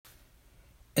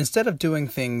Instead of doing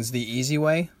things the easy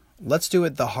way, let's do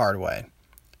it the hard way.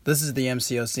 This is the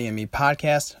MCOC and Me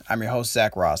podcast. I'm your host,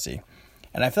 Zach Rossi.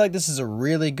 And I feel like this is a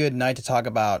really good night to talk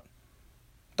about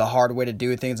the hard way to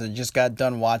do things. I just got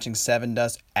done watching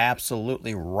Sevendust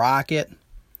absolutely rock it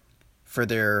for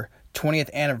their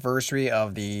 20th anniversary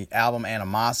of the album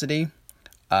Animosity.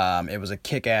 It was a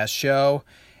kick-ass show,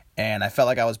 and I felt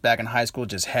like I was back in high school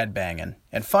just headbanging.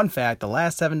 And fun fact, the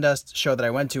last Sevendust show that I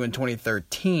went to in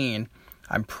 2013,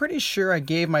 I'm pretty sure I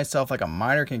gave myself like a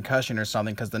minor concussion or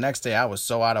something because the next day I was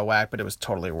so out of whack, but it was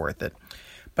totally worth it.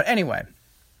 But anyway,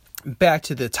 back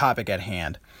to the topic at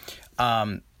hand.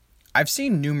 I've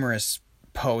seen numerous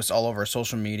posts all over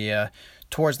social media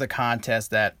towards the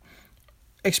contest that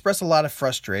express a lot of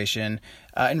frustration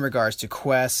in regards to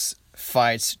quests,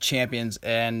 fights, champions,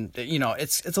 and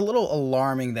it's a little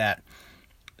alarming that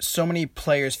so many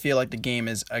players feel like the game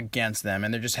is against them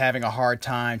and they're just having a hard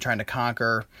time trying to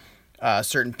conquer a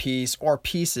certain piece or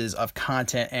pieces of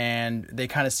content, and they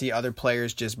kind of see other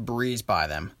players just breeze by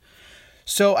them.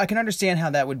 So I can understand how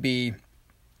that would be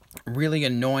really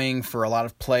annoying for a lot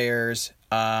of players,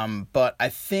 but I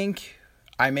think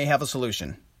I may have a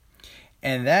solution.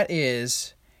 And that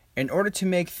is, in order to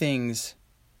make things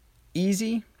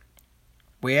easy,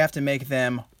 we have to make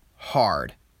them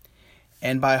hard.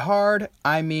 And by hard,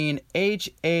 I mean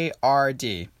HARD.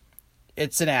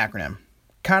 It's an acronym.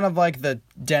 Kind of like the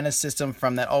Dennis system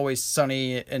from that Always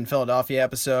Sunny in Philadelphia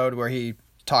episode where he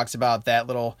talks about that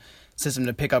little system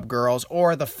to pick up girls,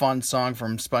 or the fun song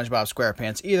from SpongeBob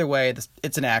SquarePants. Either way,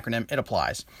 it's an acronym. It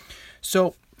applies.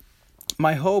 So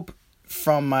my hope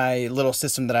from my little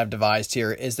system that I've devised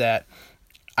here is that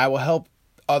I will help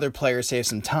other players save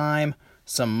some time,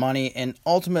 some money, and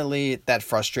ultimately that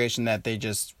frustration that they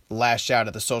just lash out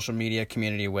at the social media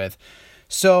community with.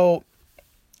 So,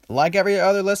 like every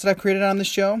other list that I've created on the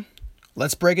show,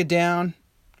 let's break it down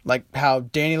like how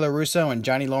Danny LaRusso and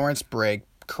Johnny Lawrence break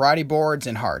karate boards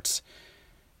and hearts.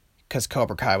 Because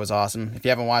Cobra Kai was awesome. If you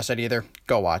haven't watched that either,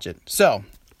 go watch it. So,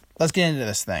 let's get into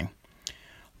this thing.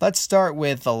 Let's start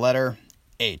with the letter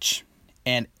H.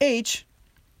 And H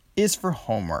is for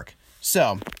homework.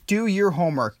 So, do your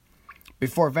homework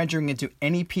before venturing into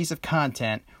any piece of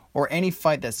content or any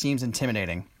fight that seems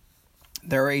intimidating.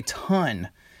 There are a ton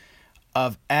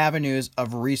of avenues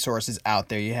of resources out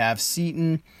there. You have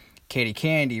Seaton, Katie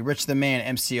Candy, Rich the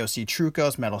Man, MCOC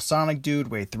Trucos, Metal Sonic Dude,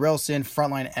 Wade Thrillson,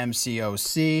 Frontline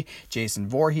MCOC, Jason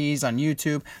Voorhees on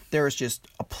YouTube. There is just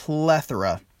a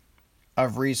plethora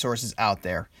of resources out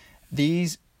there.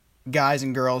 These guys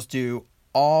and girls do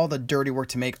all the dirty work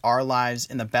to make our lives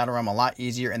in the battle realm a lot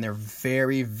easier, and they're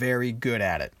very, very good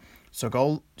at it. So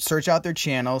go search out their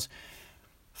channels,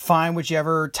 find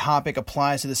whichever topic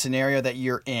applies to the scenario that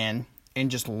you're in, and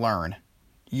just learn.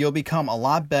 You'll become a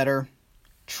lot better,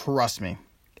 trust me.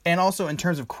 And also in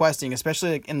terms of questing,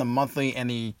 especially like in the monthly and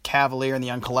the Cavalier and the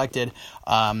Uncollected,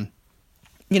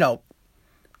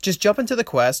 just jump into the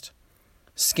quest,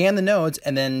 scan the nodes,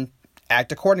 and then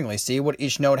act accordingly. See what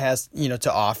each node has,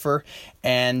 to offer,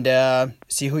 and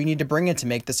see who you need to bring in to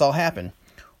make this all happen.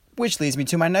 Which leads me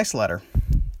to my next letter,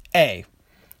 A,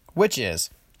 which is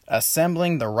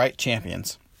assembling the right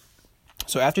champions.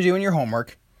 So after doing your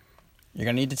homework, you're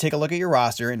going to need to take a look at your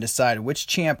roster and decide which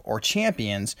champ or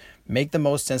champions make the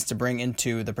most sense to bring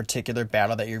into the particular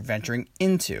battle that you're venturing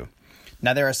into.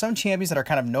 Now, there are some champions that are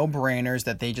kind of no-brainers,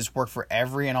 that they just work for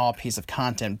every and all piece of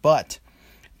content, but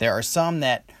there are some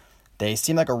that they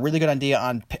seem like a really good idea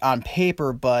on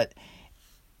paper, but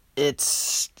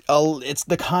it's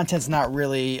the content's not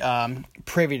really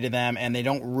privy to them, and they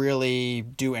don't really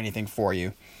do anything for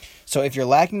you. So if you're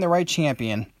lacking the right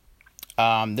champion,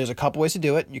 there's a couple ways to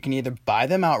do it. You can either buy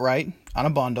them outright on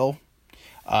a bundle,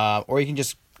 or you can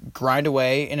just grind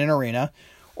away in an arena,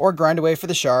 or grind away for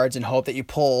the shards and hope that you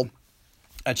pull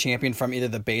a champion from either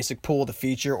the basic pool, the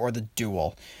feature, or the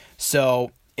duel. So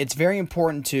it's very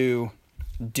important to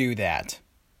do that.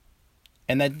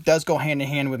 And that does go hand in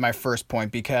hand with my first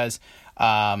point, because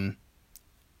by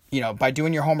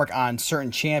doing your homework on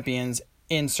certain champions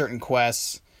in certain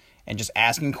quests and just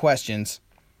asking questions,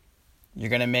 you're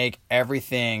going to make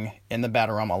everything in the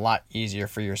battle realm a lot easier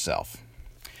for yourself.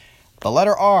 The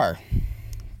letter R.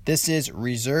 This is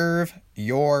reserve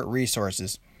your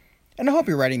resources. And I hope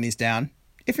you're writing these down.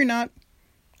 If you're not,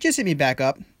 just hit me back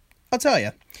up. I'll tell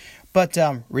you. But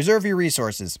reserve your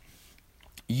resources.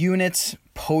 Units,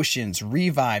 potions,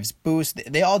 revives, boosts,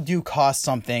 they all do cost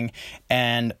something.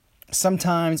 And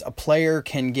sometimes a player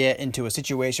can get into a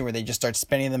situation where they just start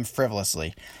spending them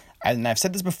frivolously. And I've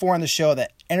said this before on the show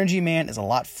that Energy Man is a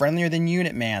lot friendlier than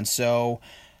Unit Man. So,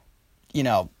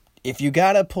 if you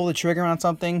got to pull the trigger on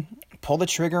something, pull the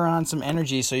trigger on some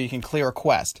energy so you can clear a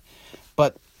quest.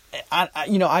 But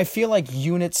I feel like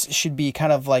units should be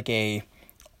kind of like a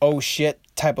oh shit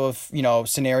type of,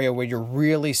 scenario where you're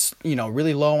really,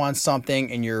 really low on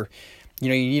something and you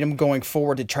need them going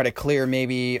forward to try to clear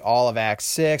maybe all of Act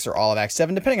 6 or all of Act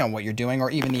 7, depending on what you're doing,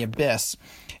 or even the Abyss.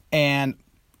 And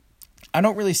I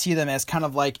don't really see them as kind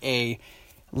of like a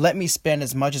let me spend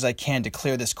as much as I can to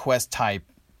clear this quest type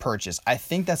purchase. I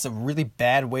think that's a really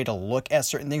bad way to look at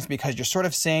certain things, because you're sort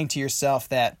of saying to yourself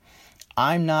that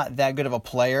I'm not that good of a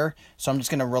player, so I'm just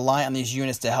going to rely on these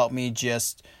units to help me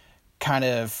just kind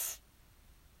of,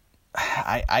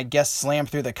 I guess, slam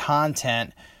through the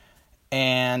content.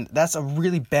 And that's a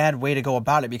really bad way to go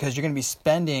about it, because you're going to be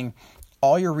spending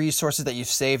all your resources that you've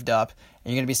saved up,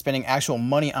 and you're going to be spending actual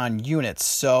money on units.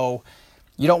 So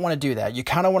you don't want to do that. You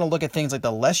kind of want to look at things like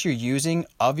the less you're using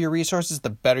of your resources,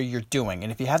 the better you're doing.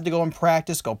 And if you have to go and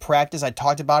practice, go practice. I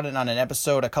talked about it on an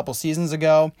episode a couple seasons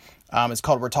ago. It's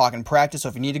called We're Talking Practice. So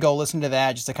if you need to go listen to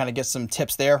that just to kind of get some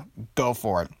tips there, go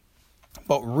for it.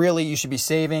 But really, you should be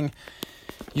saving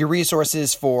your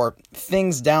resources for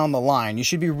things down the line. You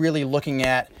should be really looking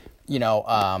at,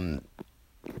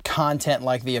 content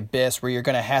like the Abyss, where you're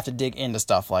going to have to dig into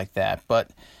stuff like that. But,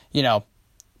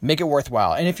 make it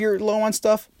worthwhile. And if you're low on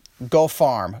stuff, go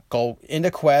farm. Go into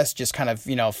quests. Just kind of,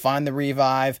 find the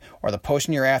revive or the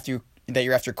potion that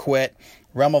you're after quit.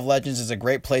 Realm of Legends is a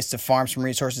great place to farm some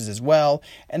resources as well.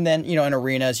 And then, in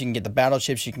arenas, you can get the battle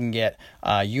chips, you can get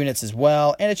units as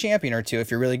well, and a champion or two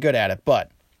if you're really good at it. But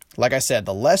like I said,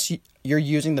 the less you're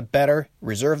using, the better.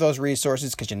 Reserve those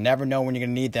resources, because you never know when you're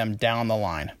going to need them down the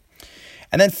line.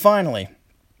 And then finally,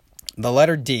 the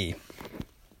letter D.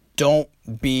 Don't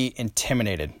be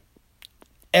intimidated.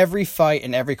 Every fight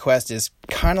and every quest is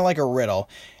kind of like a riddle,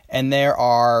 and there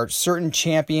are certain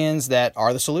champions that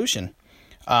are the solution.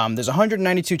 There's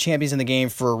 192 champions in the game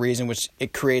for a reason, which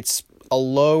it creates a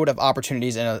load of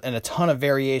opportunities and a ton of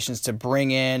variations to bring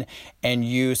in and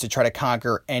use to try to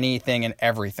conquer anything and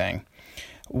everything.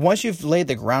 Once you've laid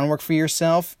the groundwork for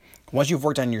yourself, once you've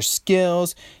worked on your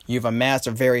skills, you've amassed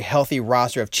a very healthy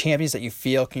roster of champions that you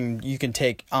feel you can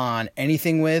take on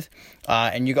anything with,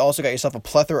 and you also got yourself a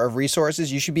plethora of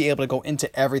resources, you should be able to go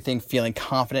into everything feeling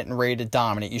confident and ready to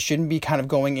dominate. You shouldn't be kind of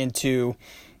going into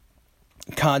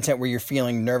content where you're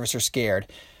feeling nervous or scared.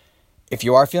 If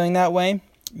you are feeling that way,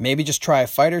 maybe just try a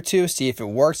fight or two, see if it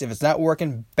works. If it's not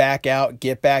working, back out,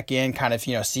 get back in, kind of,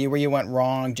 see where you went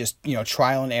wrong, just,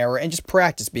 trial and error, and just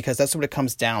practice, because that's what it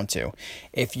comes down to.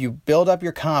 If you build up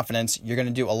your confidence, you're going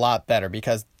to do a lot better,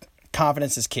 because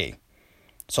confidence is key.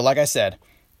 So like I said,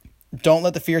 don't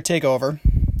let the fear take over,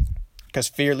 because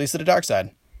fear leads to the dark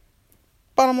side.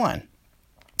 Bottom line.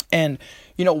 And,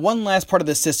 one last part of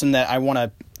this system that I want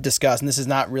to discuss, and this is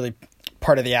not really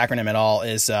part of the acronym at all,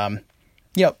 is,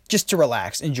 just to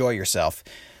relax, enjoy yourself.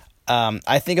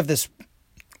 I think of this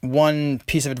one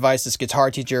piece of advice this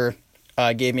guitar teacher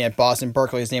gave me at Boston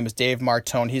Berkeley. His name was Dave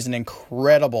Martone. He's an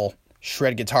incredible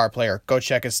shred guitar player. Go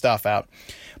check his stuff out.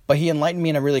 But he enlightened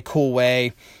me in a really cool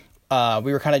way.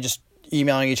 We were kind of just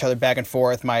emailing each other back and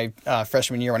forth my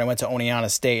freshman year when I went to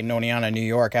Oneonta State in Oneonta, New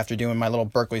York, after doing my little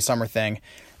Berkeley summer thing.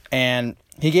 And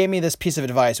he gave me this piece of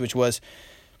advice, which was,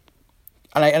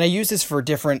 and I use this for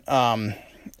different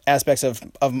aspects of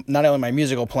not only my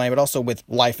musical playing, but also with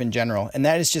life in general. And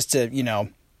that is just to,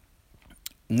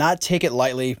 not take it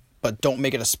lightly, but don't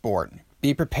make it a sport.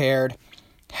 Be prepared,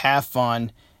 have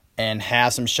fun, and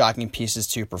have some shocking pieces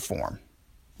to perform.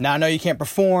 Now, I know you can't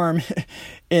perform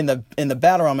in the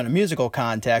battle realm in a musical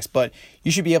context, but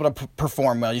you should be able to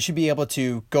perform well. You should be able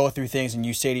to go through things and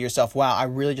you say to yourself, wow, I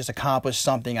really just accomplished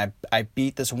something. I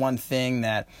beat this one thing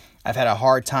that I've had a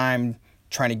hard time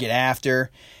trying to get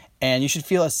after. And you should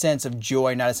feel a sense of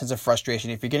joy, not a sense of frustration.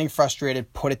 If you're getting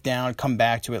frustrated, put it down, come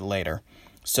back to it later.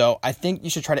 So I think you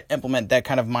should try to implement that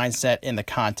kind of mindset in the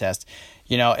contest.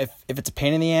 If it's a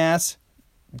pain in the ass,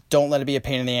 don't let it be a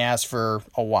pain in the ass for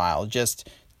a while. Just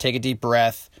take a deep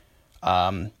breath.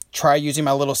 Try using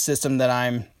my little system that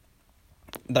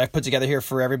I've put together here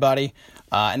for everybody.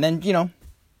 And then,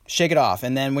 shake it off.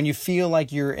 And then when you feel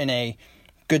like you're in a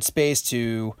good space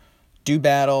to do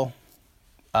battle,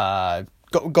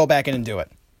 go back in and do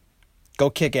it.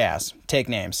 Go kick ass. Take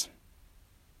names.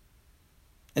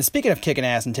 And speaking of kicking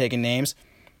ass and taking names,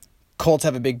 Colts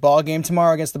have a big ball game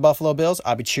tomorrow against the Buffalo Bills.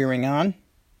 I'll be cheering on.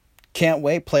 Can't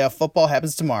wait. Playoff football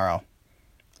happens tomorrow.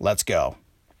 Let's go.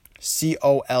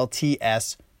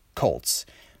 COLTS, Colts.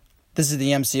 This is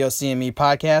the MCOCME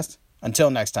podcast. Until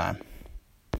next time.